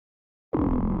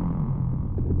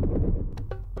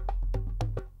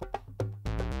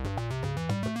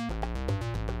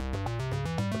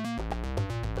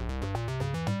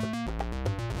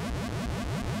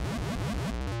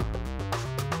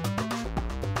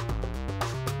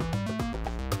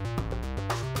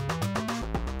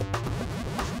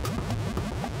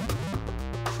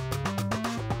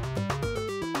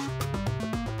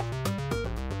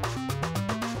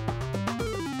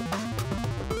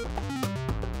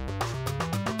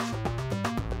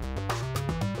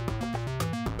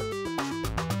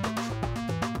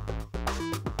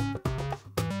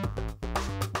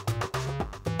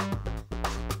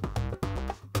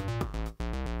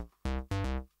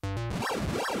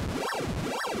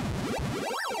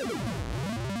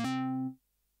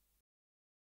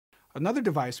Another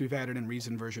device we've added in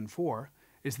Reason version 4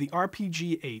 is the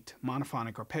RPG-8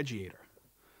 monophonic arpeggiator.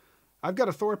 I've got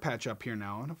a Thor patch up here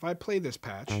now, and if I play this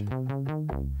patch, you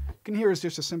can hear it's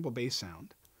just a simple bass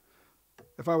sound.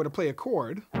 If I were to play a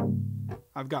chord,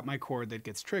 I've got my chord that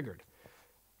gets triggered.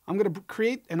 I'm going to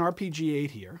create an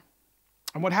RPG-8 here,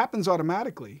 and what happens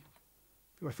automatically,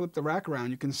 if I flip the rack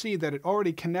around, you can see that it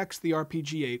already connects the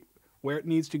RPG-8 where it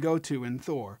needs to go to in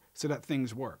Thor so that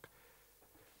things work.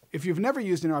 If you've never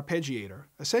used an arpeggiator,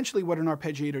 essentially what an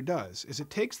arpeggiator does is it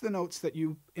takes the notes that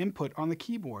you input on the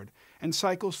keyboard and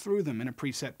cycles through them in a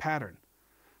preset pattern.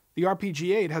 The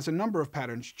RPG-8 has a number of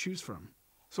patterns to choose from.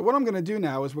 So what I'm going to do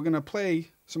now is we're going to play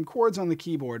some chords on the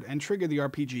keyboard and trigger the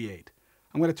RPG-8.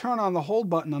 I'm going to turn on the hold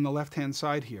button on the left-hand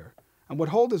side here. And what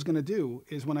hold is going to do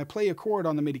is when I play a chord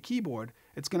on the MIDI keyboard,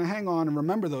 it's going to hang on and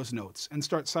remember those notes and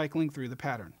start cycling through the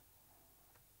pattern.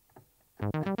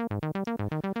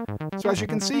 So as you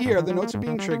can see here, the notes are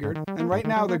being triggered, and right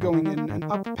now they're going in an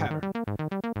up pattern.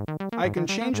 I can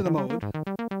change the mode.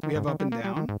 We have up and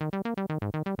down,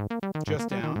 just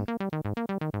down,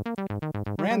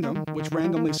 random, which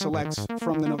randomly selects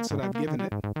from the notes that I've given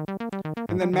it,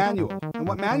 and then manual. And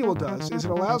what manual does is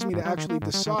it allows me to actually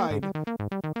decide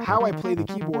how I play the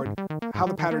keyboard, how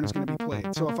the pattern is going to be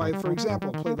played. So if I, for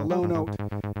example, play the low note,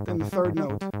 then the third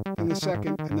note, then the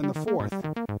second, and then the fourth,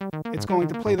 it's going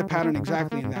to play the pattern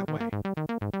exactly in that way.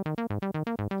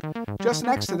 Just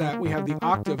next to that, we have the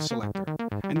octave selector,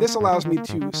 and this allows me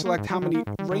to select how many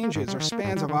ranges or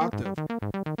spans of octave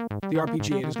the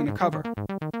RPG-8 is going to cover.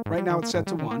 Right now it's set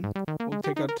to 1. We'll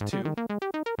take it up to 2,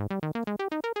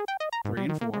 3,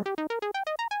 and 4.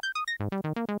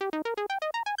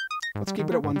 Let's keep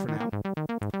it at 1 for now.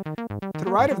 To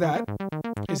the right of that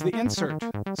is the insert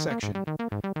section.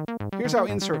 Here's how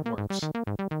insert works.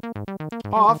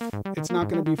 Off, it's not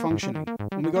going to be functioning.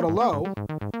 When we go to low,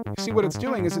 you see what it's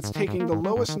doing is it's taking the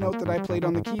lowest note that I played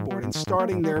on the keyboard and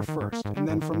starting there first, and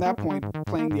then from that point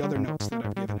playing the other notes that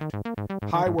I've given it.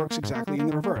 High works exactly in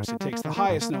the reverse. It takes the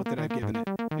highest note that I've given it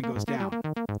and goes down.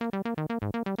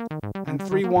 And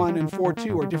 3-1 and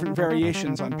 4-2 are different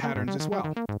variations on patterns as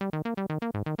well.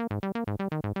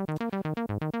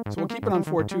 So we'll keep it on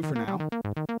 4-2 for now.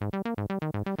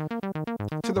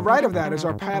 To the right of that is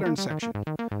our pattern section.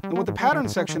 And what the pattern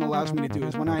section allows me to do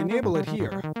is when I enable it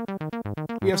here,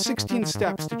 we have 16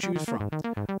 steps to choose from.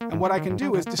 And what I can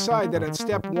do is decide that at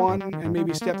step 1 and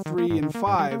maybe step 3 and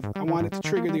 5, I want it to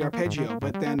trigger the arpeggio,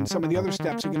 but then some of the other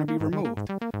steps are going to be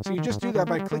removed. So you just do that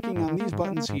by clicking on these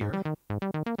buttons here.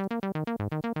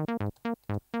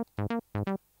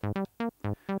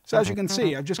 So as you can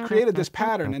see, I've just created this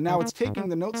pattern, and now it's taking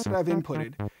the notes that I've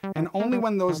inputted, and only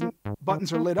when those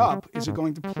buttons are lit up is it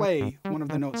going to play one of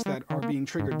the notes that are being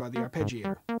triggered by the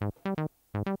arpeggiator.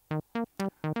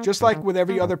 Just like with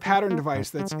every other pattern device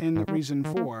that's in Reason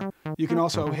 4, you can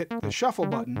also hit the shuffle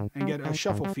button and get a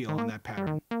shuffle feel on that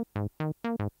pattern.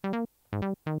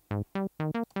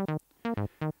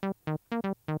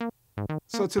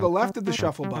 So to the left of the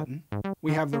shuffle button,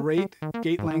 we have the rate,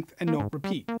 gate length, and note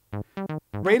repeat.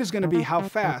 Rate is going to be how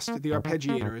fast the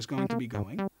arpeggiator is going to be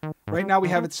going. Right now we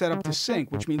have it set up to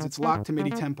sync, which means it's locked to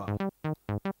MIDI tempo.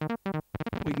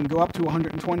 We can go up to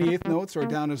 128th notes or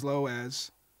down as low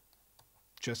as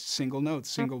just single notes,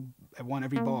 single at one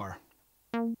every bar.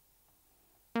 I'm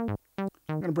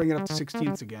going to bring it up to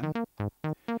 16ths again.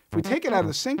 If we take it out of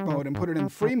the sync mode and put it in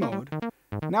free mode,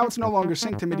 now it's no longer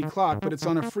synced to MIDI clock, but it's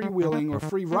on a freewheeling or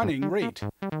free running rate.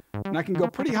 And I can go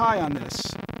pretty high on this.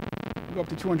 I'll go up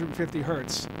to 250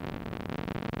 Hertz.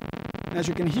 And as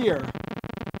you can hear,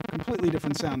 completely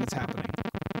different sound that's happening.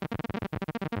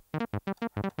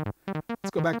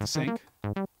 Let's go back to sync.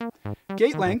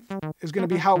 Gate length is going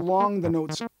to be how long the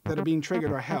notes that are being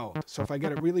triggered are held. So if I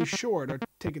get it really short or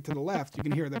take it to the left, you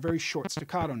can hear the very short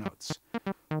staccato notes.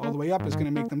 All the way up is going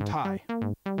to make them tie.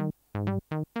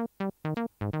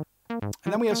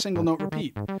 And then we have single note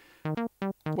repeat.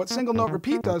 What single note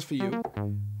repeat does for you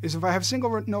is if I have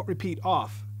single note repeat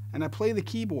off and I play the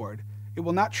keyboard, it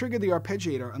will not trigger the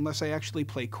arpeggiator unless I actually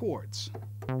play chords.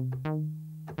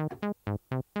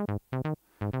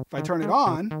 If I turn it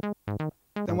on,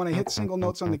 then when I hit single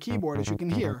notes on the keyboard, as you can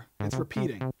hear, it's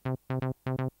repeating.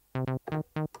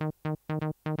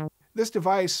 This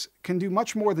device can do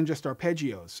much more than just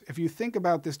arpeggios. If you think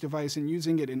about this device and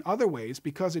using it in other ways,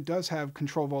 because it does have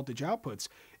control voltage outputs,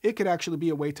 it could actually be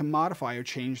a way to modify or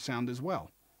change sound as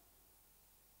well.